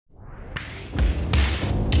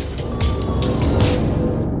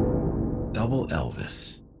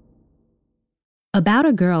us. About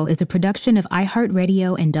a Girl is a production of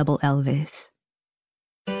iHeartRadio and Double Elvis.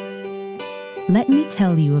 Let me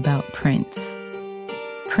tell you about Prince.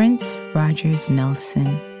 Prince Rogers Nelson.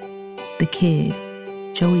 The Kid.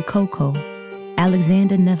 Joey Coco.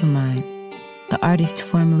 Alexander Nevermind. The artist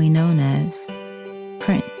formerly known as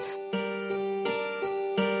Prince.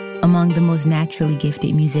 Among the most naturally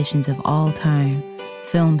gifted musicians of all time,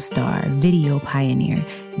 film star, video pioneer,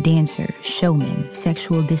 dancer, showman,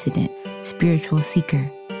 sexual dissident, spiritual seeker,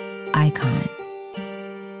 icon.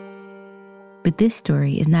 But this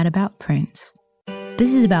story is not about Prince.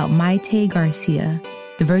 This is about Mayte Garcia,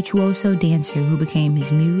 the virtuoso dancer who became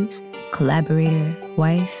his muse, collaborator,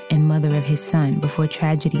 wife, and mother of his son before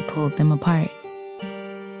tragedy pulled them apart.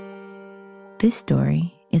 This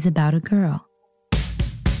story is about a girl.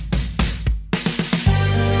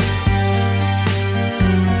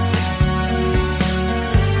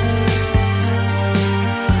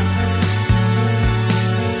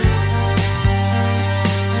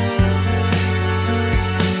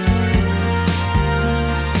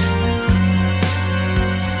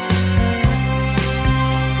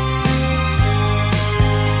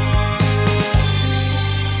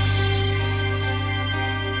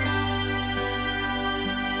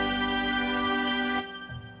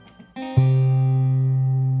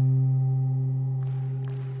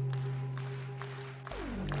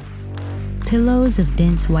 Pillows of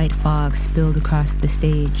dense white fog spilled across the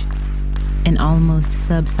stage. An almost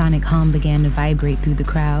subsonic hum began to vibrate through the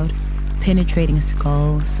crowd, penetrating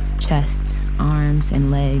skulls, chests, arms,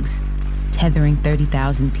 and legs, tethering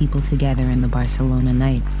 30,000 people together in the Barcelona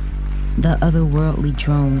night. The otherworldly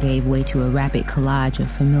drone gave way to a rapid collage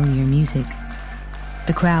of familiar music.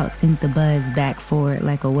 The crowd sent the buzz back forward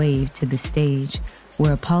like a wave to the stage,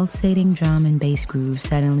 where a pulsating drum and bass groove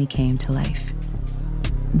suddenly came to life.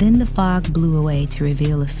 Then the fog blew away to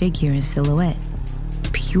reveal a figure in silhouette,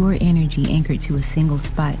 pure energy anchored to a single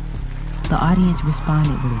spot. The audience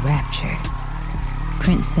responded with rapture.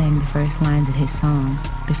 Prince sang the first lines of his song,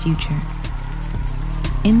 The Future.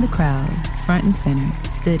 In the crowd, front and center,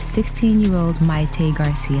 stood 16-year-old Mayte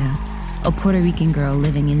Garcia, a Puerto Rican girl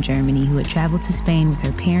living in Germany who had traveled to Spain with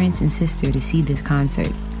her parents and sister to see this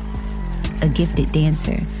concert. A gifted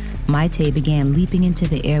dancer, Mayte began leaping into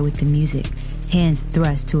the air with the music, hands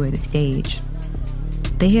thrust toward the stage.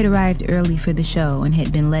 They had arrived early for the show and had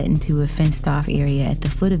been let into a fenced-off area at the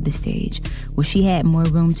foot of the stage, where she had more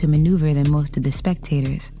room to maneuver than most of the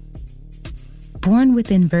spectators. Born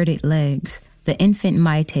with inverted legs, the infant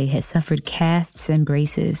Mayte had suffered casts and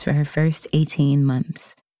braces for her first 18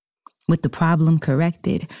 months. With the problem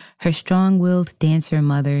corrected, her strong-willed dancer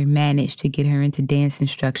mother managed to get her into dance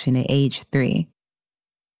instruction at age 3.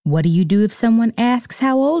 "What do you do if someone asks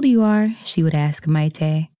how old you are?" she would ask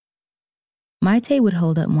Mayte. Mayte would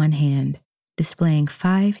hold up one hand, displaying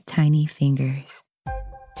 5 tiny fingers.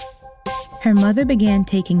 Her mother began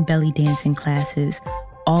taking belly dancing classes,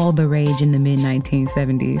 all the rage in the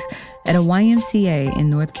mid-1970s, at a YMCA in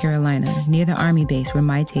North Carolina near the Army base where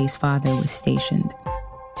Mayte's father was stationed.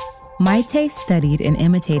 Mayte studied and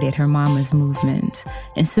imitated her mama's movements,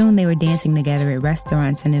 and soon they were dancing together at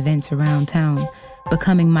restaurants and events around town,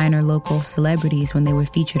 becoming minor local celebrities when they were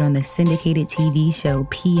featured on the syndicated TV show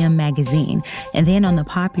PM Magazine, and then on the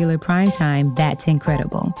popular primetime That's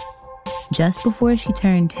Incredible. Just before she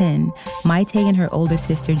turned 10, Mayte and her older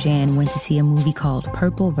sister Jan went to see a movie called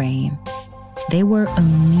Purple Rain. They were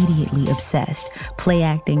immediately obsessed, play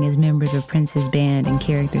acting as members of Prince's band and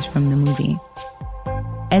characters from the movie.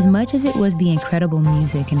 As much as it was the incredible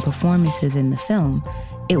music and performances in the film,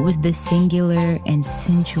 it was the singular and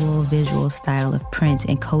sensual visual style of Prince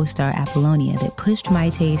and co-star Apollonia that pushed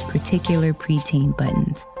Mayte's particular preteen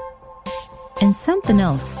buttons. And something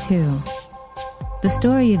else, too. The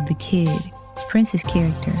story of the kid, Prince's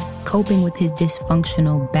character, coping with his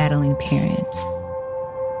dysfunctional, battling parents.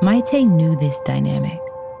 Mayte knew this dynamic.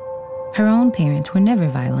 Her own parents were never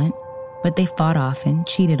violent, but they fought often,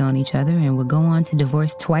 cheated on each other, and would go on to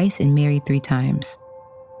divorce twice and marry 3 times.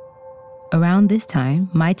 Around this time,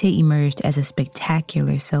 Mayte emerged as a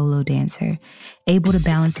spectacular solo dancer, able to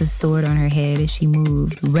balance a sword on her head as she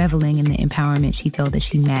moved, reveling in the empowerment she felt as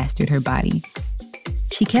she mastered her body.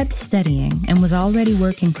 She kept studying and was already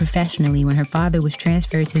working professionally when her father was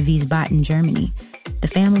transferred to Wiesbaden, Germany. The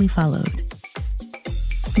family followed.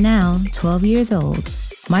 Now, 12 years old,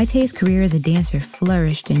 Mayte's career as a dancer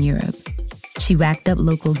flourished in Europe. She racked up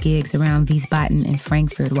local gigs around Wiesbaden and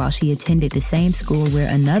Frankfurt while she attended the same school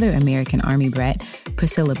where another American Army brat,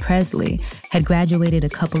 Priscilla Presley, had graduated a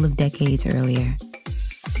couple of decades earlier.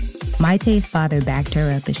 Mayte's father backed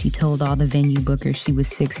her up as she told all the venue bookers she was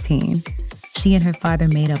 16. She and her father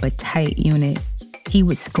made up a tight unit. He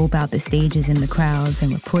would scope out the stages and the crowds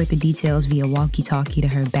and report the details via walkie-talkie to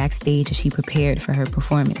her backstage as she prepared for her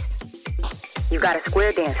performance. You've got a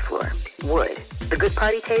square dance floor, wood. The good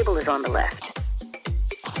party table is on the left.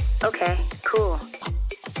 Okay, cool.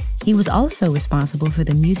 He was also responsible for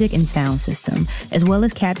the music and sound system, as well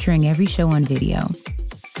as capturing every show on video.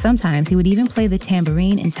 Sometimes he would even play the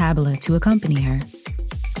tambourine and tabla to accompany her.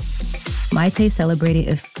 Mayte celebrated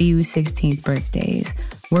a few 16th birthdays,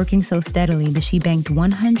 working so steadily that she banked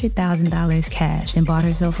 $100,000 cash and bought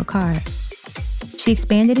herself a car. She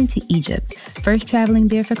expanded into Egypt, first traveling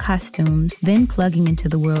there for costumes, then plugging into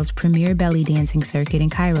the world's premier belly dancing circuit in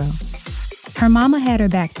Cairo. Her mama had her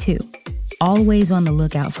back too, always on the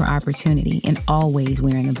lookout for opportunity and always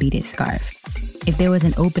wearing a beaded scarf. If there was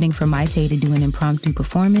an opening for Mayte to do an impromptu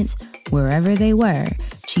performance, wherever they were,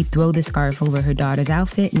 she'd throw the scarf over her daughter's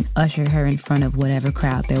outfit and usher her in front of whatever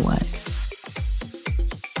crowd there was.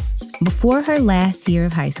 Before her last year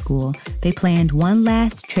of high school, they planned one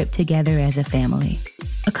last trip together as a family.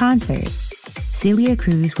 A concert. Celia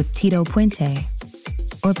Cruz with Tito Puente.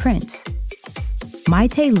 Or Prince.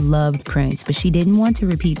 Mayte loved Prince, but she didn't want to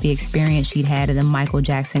repeat the experience she'd had at a Michael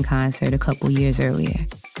Jackson concert a couple years earlier.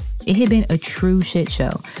 It had been a true shit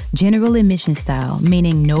show, general admission style,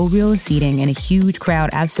 meaning no real seating and a huge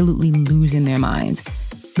crowd absolutely losing their minds.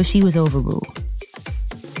 But she was overruled.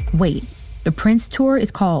 Wait, the Prince tour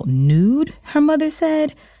is called Nude, her mother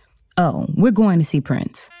said? Oh, we're going to see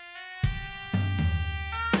Prince.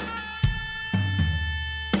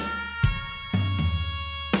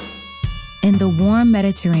 In the warm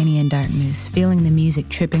Mediterranean darkness, feeling the music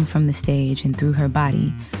tripping from the stage and through her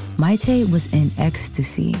body, Mayte was in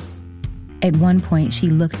ecstasy. At one point, she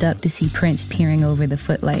looked up to see Prince peering over the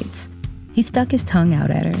footlights. He stuck his tongue out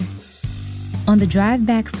at her. On the drive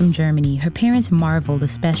back from Germany, her parents marveled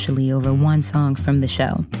especially over one song from the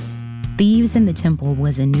show. Thieves in the Temple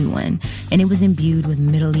was a new one, and it was imbued with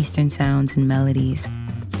Middle Eastern sounds and melodies.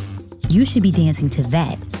 You should be dancing to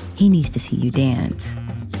that. He needs to see you dance.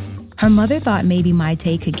 Her mother thought maybe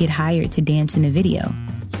Mayte could get hired to dance in a video.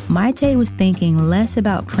 Mayte was thinking less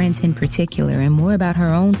about Prince in particular and more about her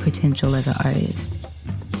own potential as an artist.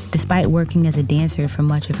 Despite working as a dancer for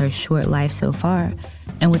much of her short life so far,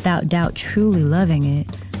 and without doubt truly loving it,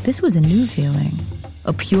 this was a new feeling.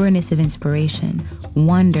 A pureness of inspiration,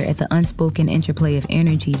 wonder at the unspoken interplay of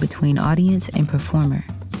energy between audience and performer.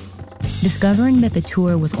 Discovering that the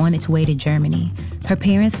tour was on its way to Germany, her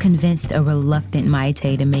parents convinced a reluctant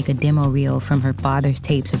Mayte to make a demo reel from her father's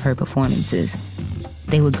tapes of her performances.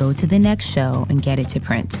 They would go to the next show and get it to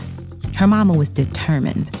Prince. Her mama was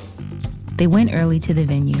determined. They went early to the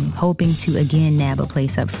venue, hoping to again nab a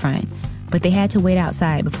place up front, but they had to wait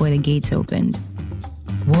outside before the gates opened.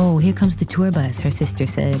 Whoa, here comes the tour bus, her sister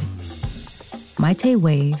said. Mayte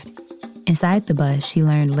waved. Inside the bus, she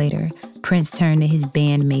learned later, Prince turned to his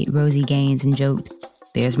bandmate Rosie Gaines and joked,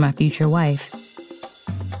 "There's my future wife."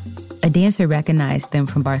 A dancer recognized them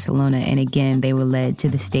from Barcelona, and again they were led to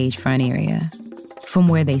the stage front area. From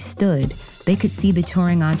where they stood, they could see the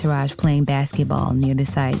touring entourage playing basketball near the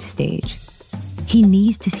side stage. "He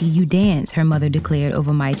needs to see you dance," her mother declared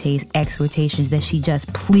over Mayte's exhortations that she just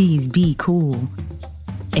please be cool.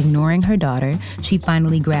 Ignoring her daughter, she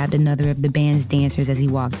finally grabbed another of the band's dancers as he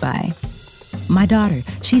walked by. "My daughter,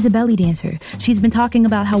 she's a belly dancer. She's been talking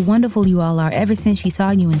about how wonderful you all are ever since she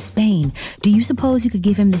saw you in Spain. Do you suppose you could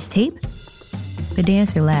give him this tape?" The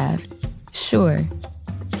dancer laughed. "Sure."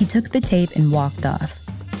 He took the tape and walked off.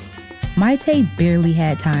 Mayte barely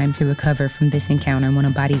had time to recover from this encounter when a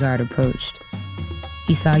bodyguard approached.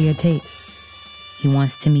 "He saw your tape. He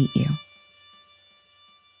wants to meet you."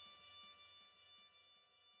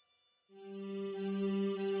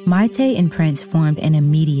 Mayte and Prince formed an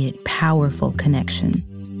immediate, powerful connection.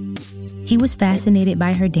 He was fascinated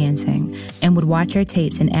by her dancing and would watch her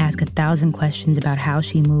tapes and ask 1,000 questions about how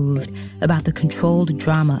she moved, about the controlled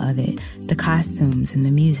drama of it, the costumes and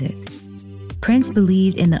the music. Prince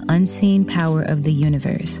believed in the unseen power of the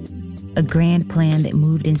universe, a grand plan that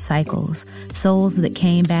moved in cycles, souls that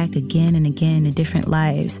came back again and again in different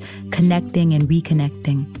lives, connecting and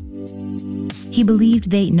reconnecting. He believed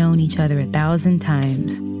they'd known each other 1,000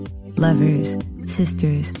 times. Lovers,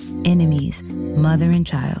 sisters, enemies, mother and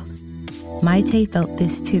child. Mayte felt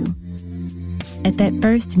this too. At that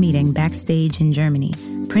first meeting backstage in Germany,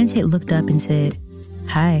 Prince had looked up and said,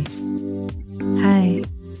 "Hi." "Hi."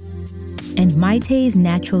 And Mayte's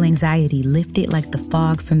natural anxiety lifted like the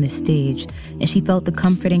fog from the stage, and she felt the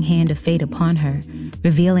comforting hand of fate upon her,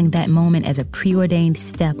 revealing that moment as a preordained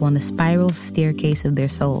step on the spiral staircase of their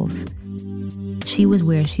souls. She was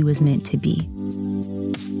where she was meant to be.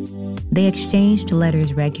 They exchanged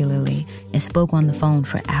letters regularly and spoke on the phone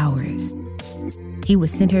for hours. He would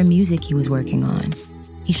send her music he was working on.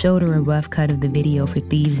 He showed her a rough cut of the video for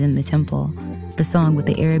Thieves in the Temple, the song with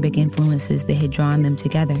the Arabic influences that had drawn them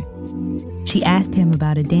together. She asked him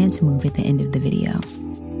about a dance move at the end of the video.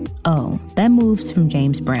 "Oh, that move's from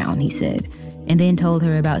James Brown," he said, and then told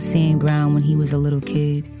her about seeing Brown when he was a little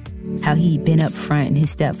kid, how he'd been up front and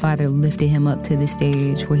his stepfather lifted him up to the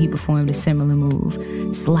stage where he performed a similar move,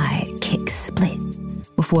 slide, kick, split,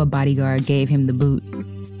 before a bodyguard gave him the boot.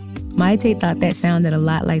 Mayte thought that sounded a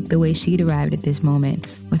lot like the way she'd arrived at this moment,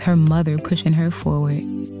 with her mother pushing her forward.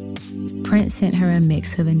 Prince sent her a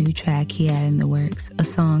mix of a new track he had in the works, a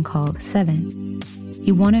song called 7.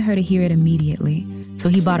 He wanted her to hear it immediately, so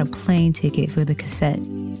he bought a plane ticket for the cassette.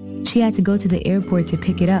 She had to go to the airport to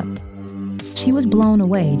pick it up. She was blown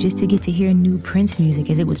away just to get to hear new Prince music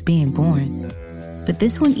as it was being born. But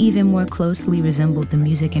this one even more closely resembled the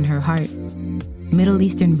music in her heart. Middle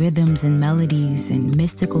Eastern rhythms and melodies and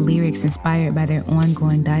mystical lyrics inspired by their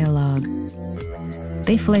ongoing dialogue.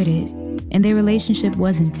 They flirted, and their relationship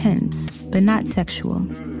was intense, but not sexual.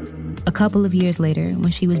 A couple of years later,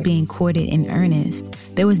 when she was being courted in earnest,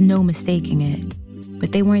 there was no mistaking it.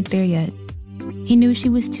 But they weren't there yet. He knew she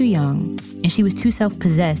was too young, and she was too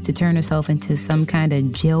self-possessed to turn herself into some kind of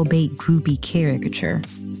jailbait groupie caricature.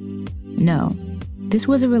 No, this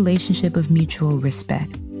was a relationship of mutual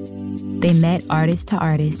respect. They met artist to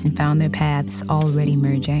artist and found their paths already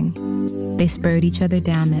merging. They spurred each other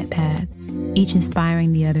down that path, each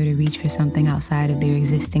inspiring the other to reach for something outside of their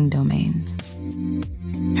existing domains.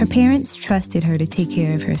 Her parents trusted her to take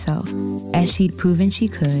care of herself, as she'd proven she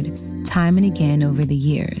could, time and again over the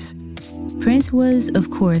years. Prince was, of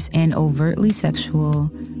course, an overtly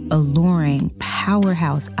sexual, alluring,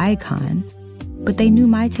 powerhouse icon, but they knew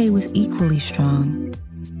Mayte was equally strong.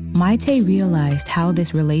 Mayte realized how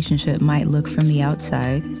this relationship might look from the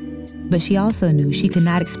outside, but she also knew she could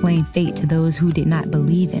not explain fate to those who did not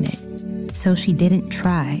believe in it. So she didn't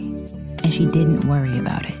try, and she didn't worry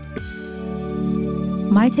about it.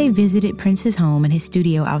 Mayte visited Prince's home and his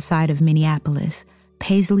studio outside of Minneapolis,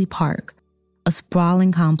 Paisley Park, a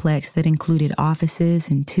sprawling complex that included offices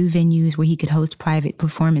and 2 venues where he could host private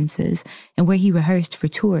performances and where he rehearsed for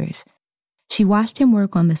tours. She watched him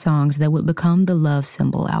work on the songs that would become the Love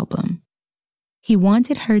Symbol album. He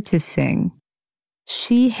wanted her to sing.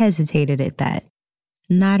 She hesitated at that,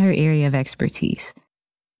 not her area of expertise.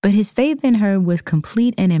 But his faith in her was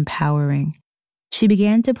complete and empowering. She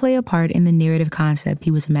began to play a part in the narrative concept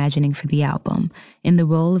he was imagining for the album, in the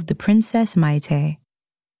role of the Princess Mayte.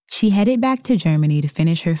 She headed back to Germany to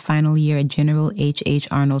finish her final year at General H.H.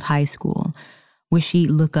 Arnold High School, where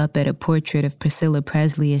she'd look up at a portrait of Priscilla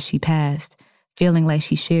Presley as she passed, feeling like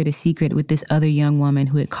she shared a secret with this other young woman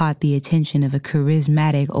who had caught the attention of a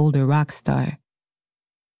charismatic older rock star.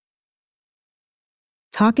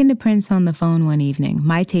 Talking to Prince on the phone one evening,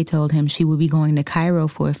 Mayte told him she would be going to Cairo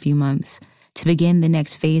for a few months to begin the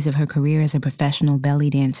next phase of her career as a professional belly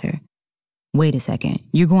dancer. "Wait a second,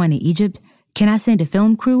 you're going to Egypt? Can I send a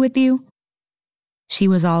film crew with you?" She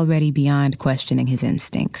was already beyond questioning his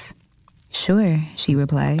instincts. "Sure," she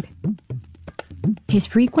replied. His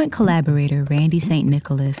frequent collaborator, Randy St.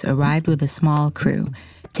 Nicholas, arrived with a small crew,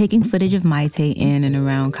 taking footage of Mayte in and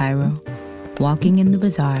around Cairo, walking in the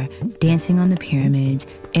bazaar, dancing on the pyramids,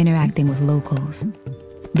 interacting with locals.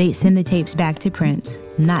 They'd send the tapes back to Prince,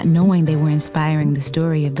 not knowing they were inspiring the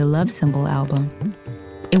story of the Love Symbol album.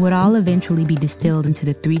 It would all eventually be distilled into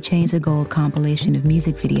the 3 Chains of Gold compilation of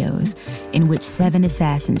music videos, in which 7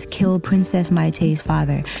 assassins kill Princess Mayte's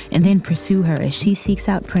father and then pursue her as she seeks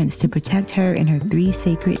out Prince to protect her and her 3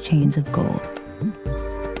 sacred chains of gold.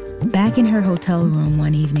 Back in her hotel room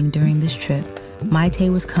one evening during this trip, Mayte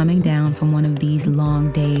was coming down from one of these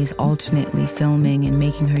long days alternately filming and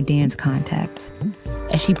making her dance contacts.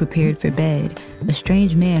 As she prepared for bed, a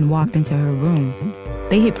strange man walked into her room.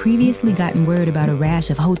 They had previously gotten word about a rash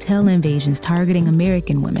of hotel invasions targeting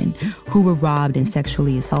American women who were robbed and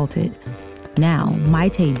sexually assaulted. Now,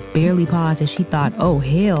 Mayte barely paused as she thought, "Oh,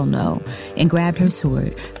 hell no," and grabbed her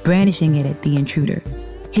sword, brandishing it at the intruder.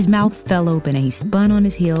 His mouth fell open and he spun on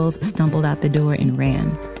his heels, stumbled out the door, and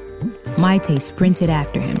ran. Mayte sprinted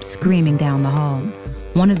after him, screaming down the hall.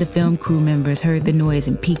 One of the film crew members heard the noise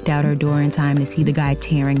and peeked out her door in time to see the guy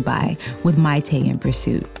tearing by, with Mayte in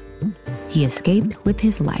pursuit. He escaped with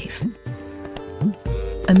his life.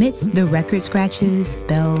 Amidst the record scratches,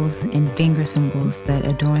 bells, and finger symbols that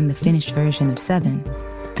adorn the finished version of 7,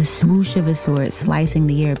 the swoosh of a sword slicing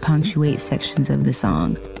the air punctuates sections of the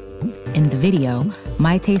song. In the video,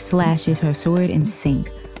 Mayte slashes her sword in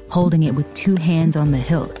sync, holding it with 2 hands on the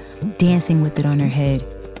hilt, dancing with it on her head.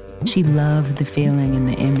 She loved the feeling and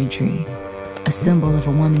the imagery, a symbol of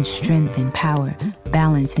a woman's strength and power,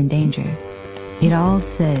 balance and danger. It all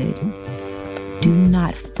said, do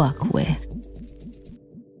not fuck with.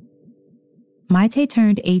 Mayte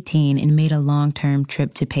turned 18 and made a long-term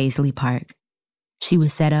trip to Paisley Park. She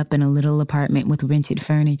was set up in a little apartment with rented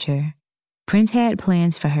furniture. Prince had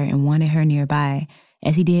plans for her and wanted her nearby,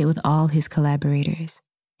 as he did with all his collaborators,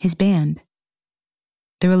 his band.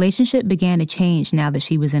 The relationship began to change now that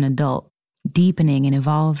she was an adult, deepening and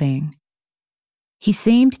evolving. He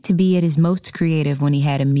seemed to be at his most creative when he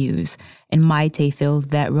had a muse, and Mayte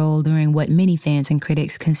filled that role during what many fans and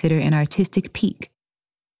critics consider an artistic peak.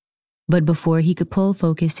 But before he could pull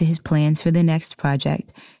focus to his plans for the next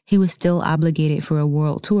project, he was still obligated for a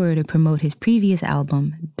world tour to promote his previous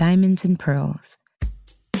album, Diamonds and Pearls.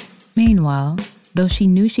 Meanwhile, though she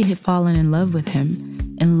knew she had fallen in love with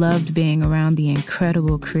him and loved being around the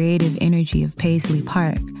incredible creative energy of Paisley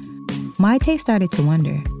Park, Mayte started to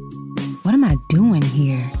wonder, what am I doing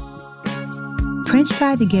here? Prince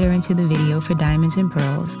tried to get her into the video for Diamonds and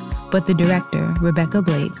Pearls, but the director, Rebecca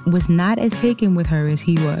Blake, was not as taken with her as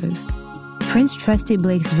he was. Prince trusted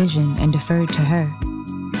Blake's vision and deferred to her.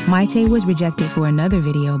 Mayte was rejected for another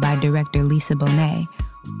video by director Lisa Bonet,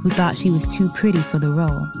 who thought she was too pretty for the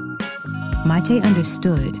role. Mayte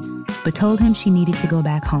understood, but told him she needed to go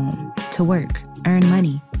back home, to work, earn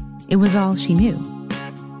money. It was all she knew.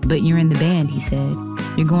 But you're in the band, he said.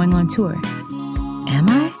 You're going on tour. Am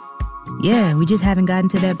I? Yeah, we just haven't gotten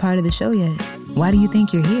to that part of the show yet. Why do you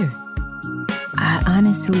think you're here? I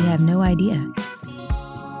honestly have no idea.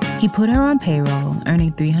 He put her on payroll,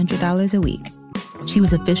 earning $300 a week. She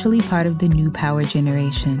was officially part of the new power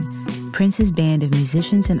generation, Prince's band of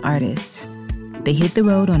musicians and artists. They hit the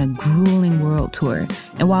road on a grueling world tour,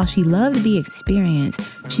 and while she loved the experience,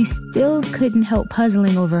 she still couldn't help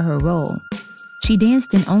puzzling over her role. She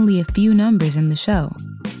danced in only a few numbers in the show.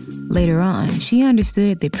 Later on, she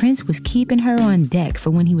understood that Prince was keeping her on deck for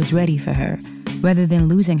when he was ready for her, rather than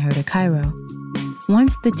losing her to Cairo.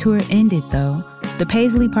 Once the tour ended, though, the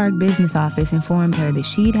Paisley Park business office informed her that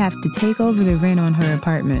she'd have to take over the rent on her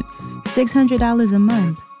apartment, $600 a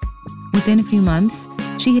month. Within a few months,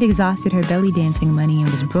 she had exhausted her belly dancing money and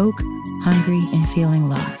was broke, hungry, and feeling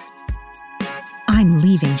lost. I'm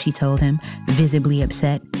leaving, she told him, visibly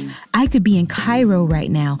upset. I could be in Cairo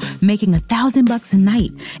right now, making $1,000 a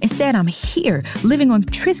night. Instead, I'm here, living on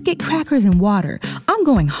Triscuit crackers and water. I'm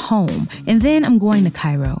going home, and then I'm going to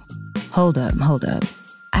Cairo. Hold up.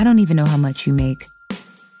 I don't even know how much you make.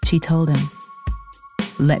 She told him,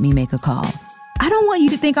 let me make a call. I don't want you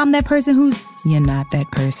to think I'm that person who's... You're not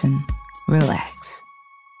that person. Relax.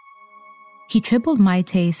 He tripled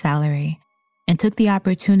Mayte's salary and took the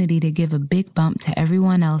opportunity to give a big bump to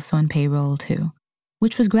everyone else on payroll too,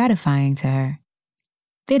 which was gratifying to her.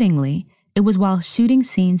 Fittingly, it was while shooting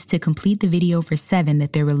scenes to complete the video for Seven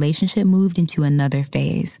that their relationship moved into another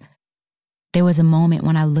phase. There was a moment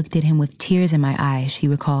when I looked at him with tears in my eyes, she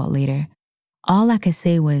recalled later. All I could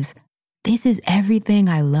say was, this is everything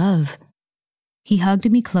I love. He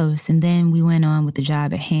hugged me close and then we went on with the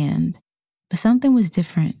job at hand. But something was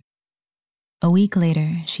different. A week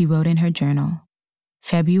later, she wrote in her journal,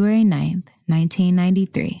 February 9th,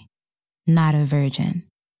 1993, not a virgin.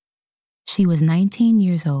 She was 19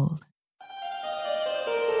 years old.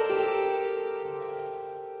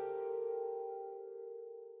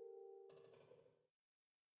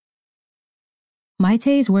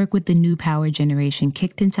 Mayte's work with the new power generation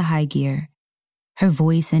kicked into high gear. Her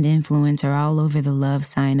voice and influence are all over the Love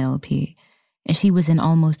Sign LP, and she was in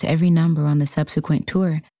almost every number on the subsequent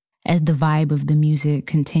tour as the vibe of the music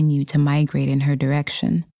continued to migrate in her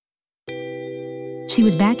direction. She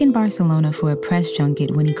was back in Barcelona for a press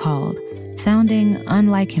junket when he called, sounding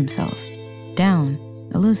unlike himself, down,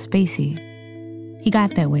 a little spacey. He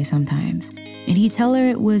got that way sometimes, and he'd tell her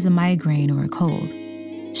it was a migraine or a cold.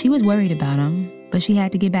 She was worried about him, but she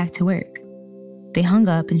had to get back to work. They hung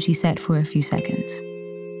up and she sat for a few seconds.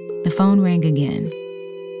 The phone rang again.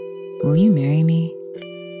 Will you marry me?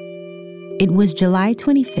 It was July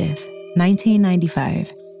 25th,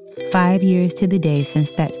 1995, 5 years to the day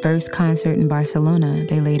since that first concert in Barcelona,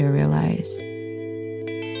 they later realized.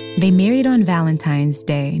 They married on Valentine's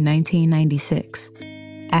Day, 1996.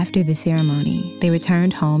 After the ceremony, they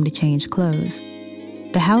returned home to change clothes.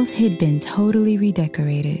 The house had been totally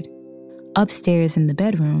redecorated. Upstairs in the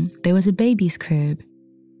bedroom, there was a baby's crib.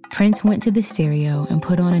 Prince went to the stereo and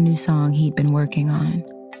put on a new song he'd been working on,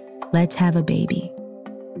 Let's Have a Baby.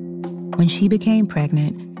 When she became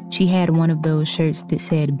pregnant, she had one of those shirts that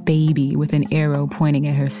said baby with an arrow pointing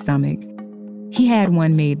at her stomach. He had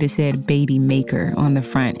one made that said baby maker on the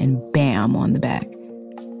front and bam on the back.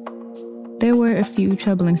 There were a few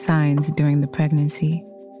troubling signs during the pregnancy.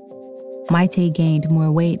 Mayte gained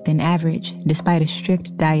more weight than average despite a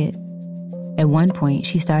strict diet. At one point,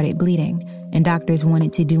 she started bleeding, and doctors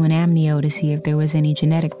wanted to do an amnio to see if there was any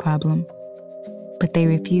genetic problem. But they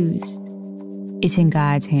refused. It's in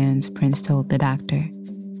God's hands, Prince told the doctor.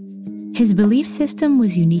 His belief system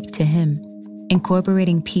was unique to him,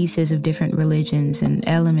 incorporating pieces of different religions and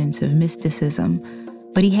elements of mysticism,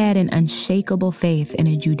 but he had an unshakable faith in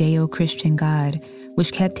a Judeo-Christian God,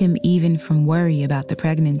 which kept him even from worry about the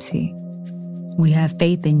pregnancy. "We have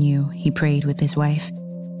faith in you," he prayed with his wife.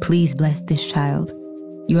 "Please bless this child.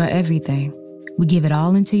 You are everything. We give it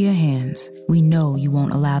all into your hands. We know you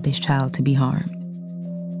won't allow this child to be harmed."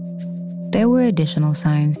 There were additional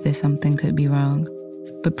signs that something could be wrong,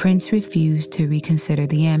 but Prince refused to reconsider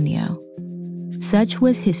the amnio. Such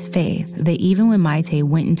was his faith that even when Mayte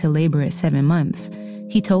went into labor at 7 months,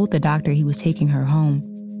 he told the doctor he was taking her home.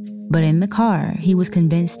 But in the car, he was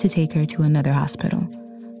convinced to take her to another hospital.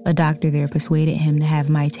 A doctor there persuaded him to have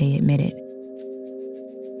Mayte admitted.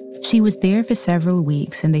 She was there for several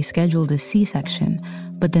weeks and they scheduled a C-section,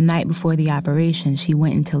 but the night before the operation, she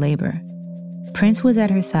went into labor. Prince was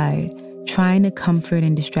at her side, trying to comfort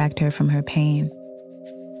and distract her from her pain.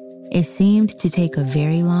 It seemed to take a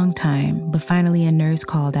very long time, but finally a nurse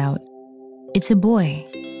called out, "It's a boy."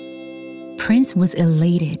 Prince was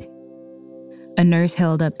elated. A nurse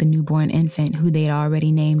held up the newborn infant who they'd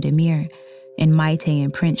already named Amir, and Mayte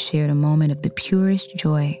and Prince shared a moment of the purest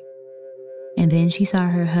joy. And then she saw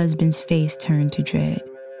her husband's face turn to dread.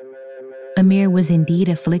 Amir was indeed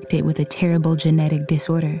afflicted with a terrible genetic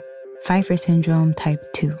disorder, Pfeiffer syndrome type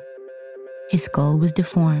 2. His skull was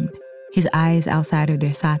deformed, his eyes outside of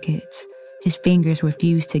their sockets, his fingers were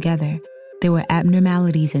fused together. There were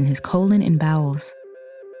abnormalities in his colon and bowels.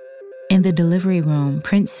 In the delivery room,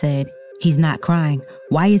 Prince said, "He's not crying.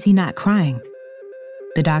 Why is he not crying?"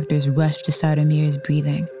 The doctors rushed to start Amir's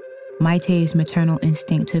breathing. Mayte's maternal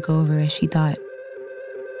instinct took over as she thought,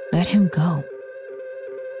 "Let him go."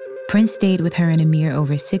 Prince stayed with her and Amir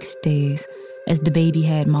over 6 days as the baby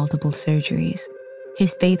had multiple surgeries.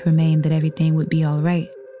 His faith remained that everything would be all right.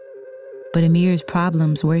 But Amir's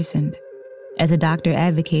problems worsened. As a doctor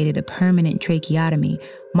advocated a permanent tracheotomy,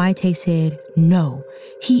 Mayte said, "No,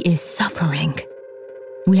 he is suffering.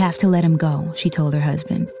 We have to let him go," she told her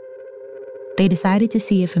husband. They decided to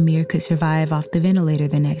see if Amir could survive off the ventilator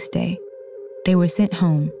the next day. They were sent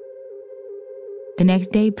home. The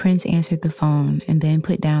next day, Prince answered the phone and then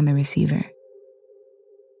put down the receiver.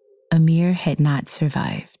 Amir had not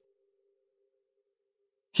survived.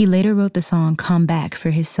 He later wrote the song "Come Back"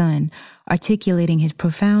 for his son, articulating his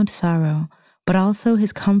profound sorrow, but also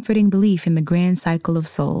his comforting belief in the grand cycle of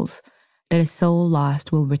souls, that a soul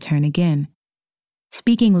lost will return again.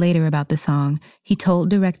 Speaking later about the song, he told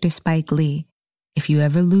director Spike Lee, "If you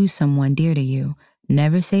ever lose someone dear to you,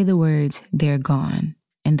 never say the words, 'they're gone,'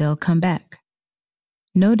 and they'll come back."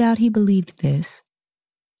 No doubt he believed this.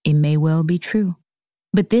 It may well be true.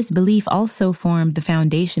 But this belief also formed the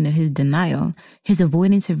foundation of his denial, his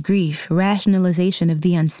avoidance of grief, rationalization of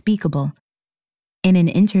the unspeakable. In an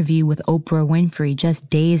interview with Oprah Winfrey just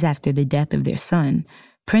days after the death of their son,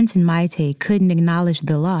 Prince and Mayte couldn't acknowledge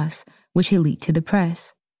the loss, which had leaked to the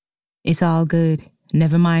press. "It's all good.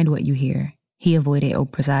 Never mind what you hear." He avoided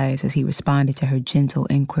Oprah's eyes as he responded to her gentle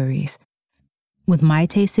inquiries. With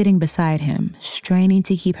Mayte sitting beside him, straining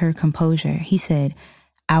to keep her composure, he said,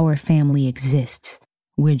 "Our family exists.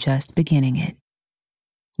 We're just beginning it."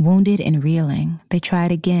 Wounded and reeling, they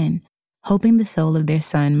tried again, hoping the soul of their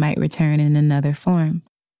son might return in another form.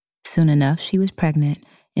 Soon enough, she was pregnant,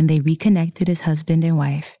 and they reconnected as husband and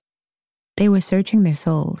wife. They were searching their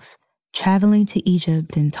souls, traveling to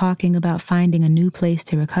Egypt and talking about finding a new place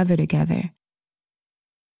to recover together.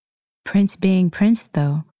 Prince being Prince,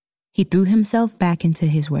 though, he threw himself back into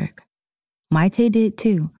his work. Mayte did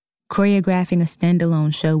too, choreographing a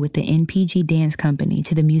standalone show with the NPG dance company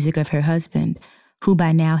to the music of her husband, who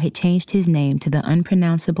by now had changed his name to the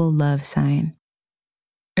unpronounceable love sign.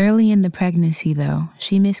 Early in the pregnancy, though,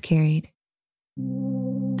 she miscarried.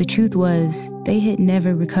 The truth was, they had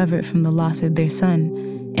never recovered from the loss of their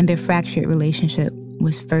son, and their fractured relationship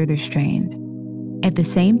was further strained. At the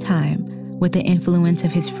same time, with the influence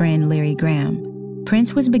of his friend Larry Graham,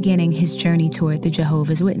 Prince was beginning his journey toward the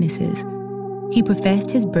Jehovah's Witnesses. He professed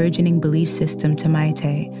his burgeoning belief system to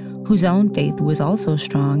Mayte, whose own faith was also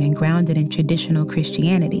strong and grounded in traditional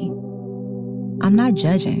Christianity. "I'm not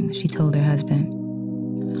judging," she told her husband.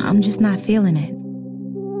 "I'm just not feeling it."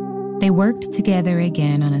 They worked together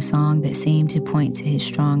again on a song that seemed to point to his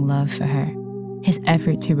strong love for her, his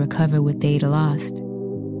effort to recover what they'd lost.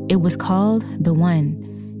 It was called "The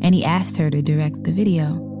One," and he asked her to direct the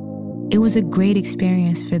video. It was a great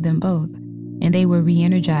experience for them both, and they were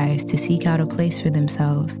re-energized to seek out a place for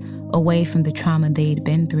themselves away from the trauma they'd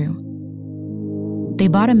been through. They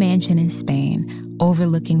bought a mansion in Spain,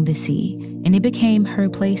 overlooking the sea, and it became her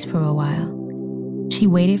place for a while. She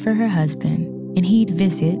waited for her husband, and he'd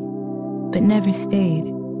visit, but never stayed.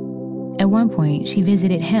 At one point, she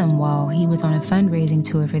visited him while he was on a fundraising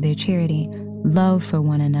tour for their charity, Love for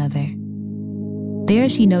One Another. There,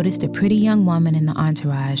 she noticed a pretty young woman in the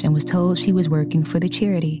entourage and was told she was working for the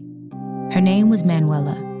charity. Her name was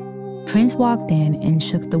Manuela. Prince walked in and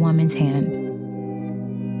shook the woman's hand.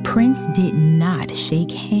 Prince did not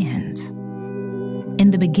shake hands.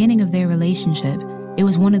 In the beginning of their relationship, it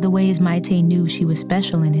was one of the ways Mayte knew she was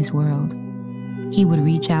special in his world. He would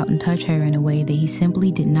reach out and touch her in a way that he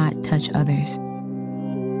simply did not touch others.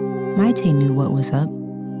 Mayte knew what was up.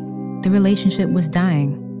 The relationship was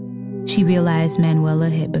dying. She realized Manuela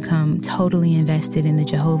had become totally invested in the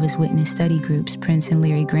Jehovah's Witness study groups Prince and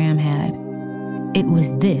Larry Graham had. It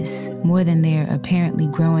was this, more than their apparently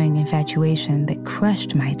growing infatuation, that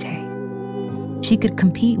crushed Mayte. She could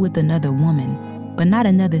compete with another woman, but not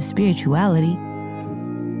another spirituality.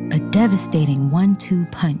 A devastating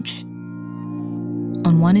 1-2 punch.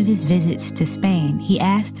 On one of his visits to Spain, he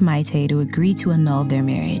asked Mayte to agree to annul their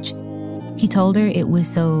marriage. He told her it was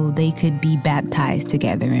so they could be baptized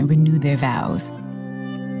together and renew their vows.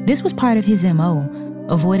 This was part of his MO,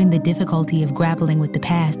 avoiding the difficulty of grappling with the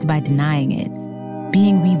past by denying it.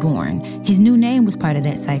 Being reborn, his new name was part of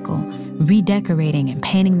that cycle, redecorating and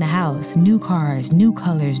painting the house, new cars, new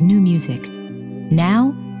colors, new music.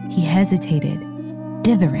 Now, he hesitated,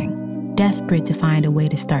 dithering, desperate to find a way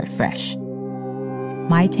to start fresh.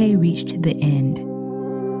 Mayte reached the end.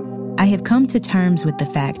 "I have come to terms with the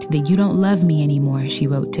fact that you don't love me anymore," she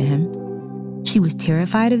wrote to him. She was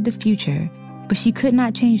terrified of the future, but she could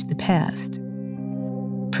not change the past.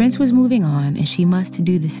 Prince was moving on, and she must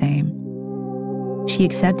do the same. She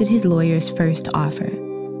accepted his lawyer's first offer.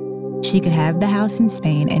 She could have the house in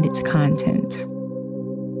Spain and its contents.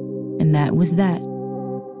 And that was that.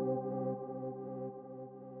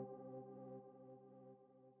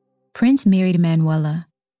 Prince married Manuela.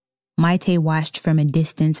 Mayte watched from a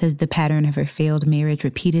distance as the pattern of her failed marriage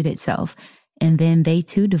repeated itself, and then they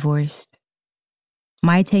too divorced.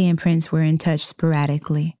 Mayte and Prince were in touch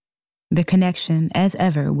sporadically. Their connection, as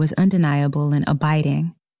ever, was undeniable and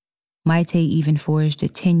abiding. Mayte even forged a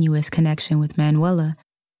tenuous connection with Manuela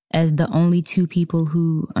as the only two people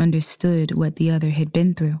who understood what the other had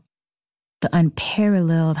been through. The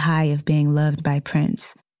unparalleled high of being loved by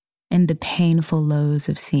Prince and the painful lows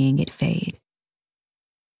of seeing it fade.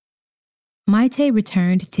 Mayte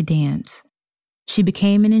returned to dance. She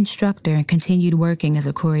became an instructor and continued working as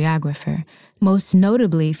a choreographer, most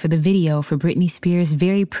notably for the video for Britney Spears'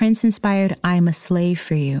 very Prince-inspired I'm a Slave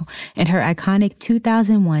for You and her iconic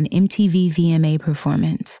 2001 MTV VMA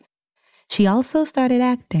performance. She also started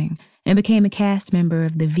acting and became a cast member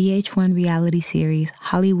of the VH1 reality series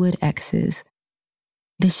Hollywood Exes.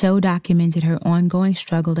 The show documented her ongoing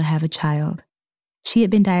struggle to have a child. She had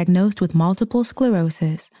been diagnosed with multiple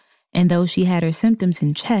sclerosis, and though she had her symptoms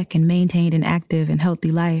in check and maintained an active and healthy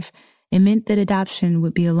life, it meant that adoption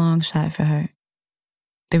would be a long shot for her.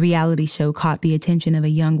 The reality show caught the attention of a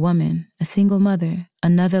young woman, a single mother,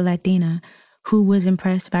 another Latina, who was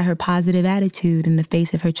impressed by her positive attitude in the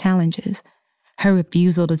face of her challenges, her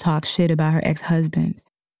refusal to talk shit about her ex-husband.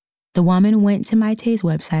 The woman went to Mayte's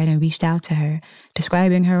website and reached out to her,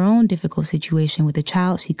 describing her own difficult situation with a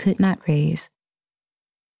child she could not raise.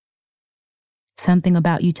 "Something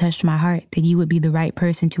about you touched my heart that you would be the right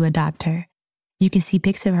person to adopt her. You can see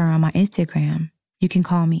pics of her on my Instagram. You can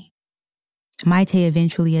call me." Mayte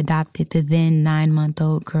eventually adopted the then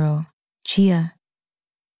 9-month-old girl, Gia.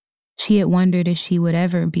 She had wondered if she would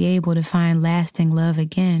ever be able to find lasting love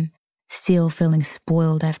again, still feeling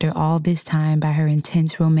spoiled after all this time by her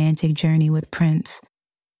intense romantic journey with Prince.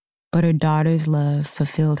 But her daughter's love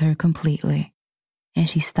fulfilled her completely, and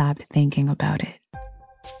she stopped thinking about it.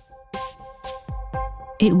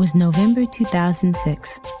 It was November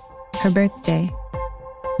 2006, her birthday.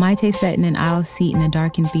 Mayte sat in an aisle seat in a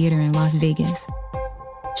darkened theater in Las Vegas.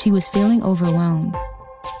 She was feeling overwhelmed.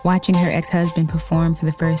 Watching her ex-husband perform for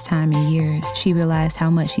the first time in years, she realized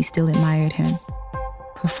how much she still admired him.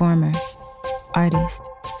 Performer, artist,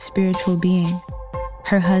 spiritual being,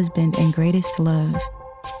 her husband and greatest love.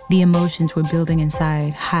 The emotions were building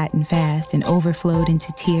inside, hot and fast, and overflowed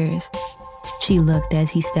into tears. She looked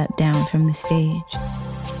as he stepped down from the stage.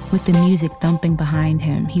 With the music thumping behind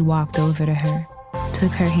him, he walked over to her,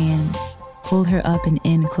 took her hand, pulled her up and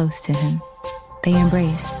in close to him. They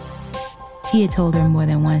embraced. He had told her more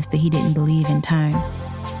than once that he didn't believe in time.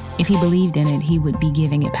 If he believed in it, he would be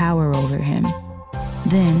giving it power over him.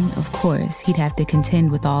 Then, of course, he'd have to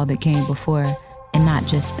contend with all that came before, and not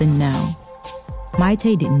just the no.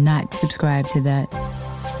 Mayte did not subscribe to that.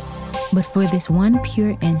 But for this one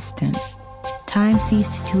pure instant, time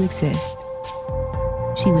ceased to exist.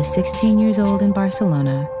 She was 16 years old in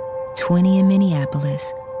Barcelona, 20 in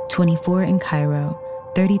Minneapolis, 24 in Cairo,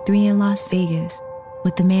 33 in Las Vegas,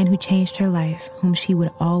 with the man who changed her life, whom she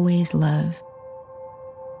would always love.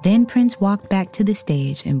 Then Prince walked back to the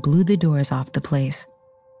stage and blew the doors off the place.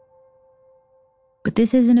 But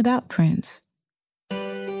this isn't about Prince.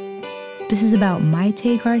 This is about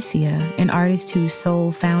Mayte Garcia, an artist whose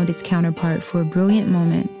soul found its counterpart for a brilliant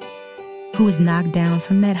moment, who was knocked down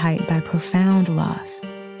from that height by profound loss,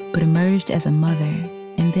 but emerged as a mother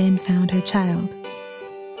and then found her child.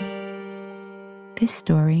 This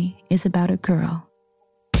story is about a girl.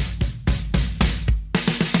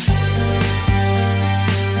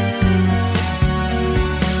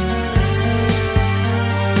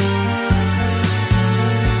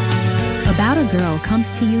 About a Girl comes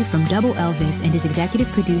to you from Double Elvis and is executive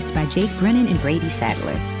produced by Jake Brennan and Brady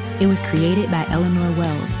Sadler. It was created by Eleanor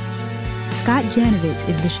Wells. Scott Janovitz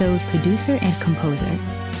is the show's producer and composer.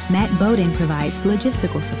 Matt Bowden provides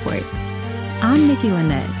logistical support. I'm Nikki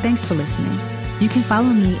Lynette. Thanks for listening. You can follow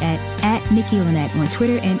me at Nikki Lynette on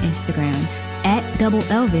Twitter and Instagram, at Double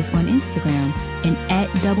Elvis on Instagram, and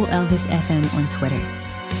at Double Elvis FM on Twitter.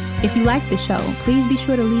 If you like the show, please be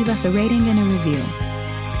sure to leave us a rating and a review.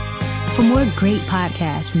 For more great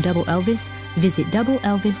podcasts from Double Elvis, visit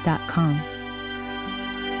doubleelvis.com.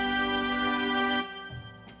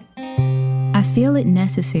 I feel it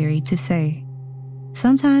necessary to say,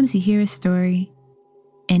 sometimes you hear a story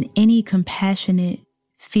and any compassionate,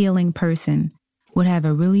 feeling person would have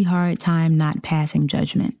a really hard time not passing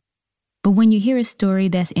judgment. But when you hear a story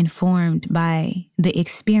that's informed by the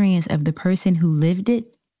experience of the person who lived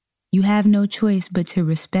it, you have no choice but to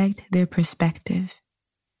respect their perspective.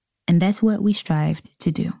 And that's what we strived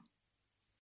to do.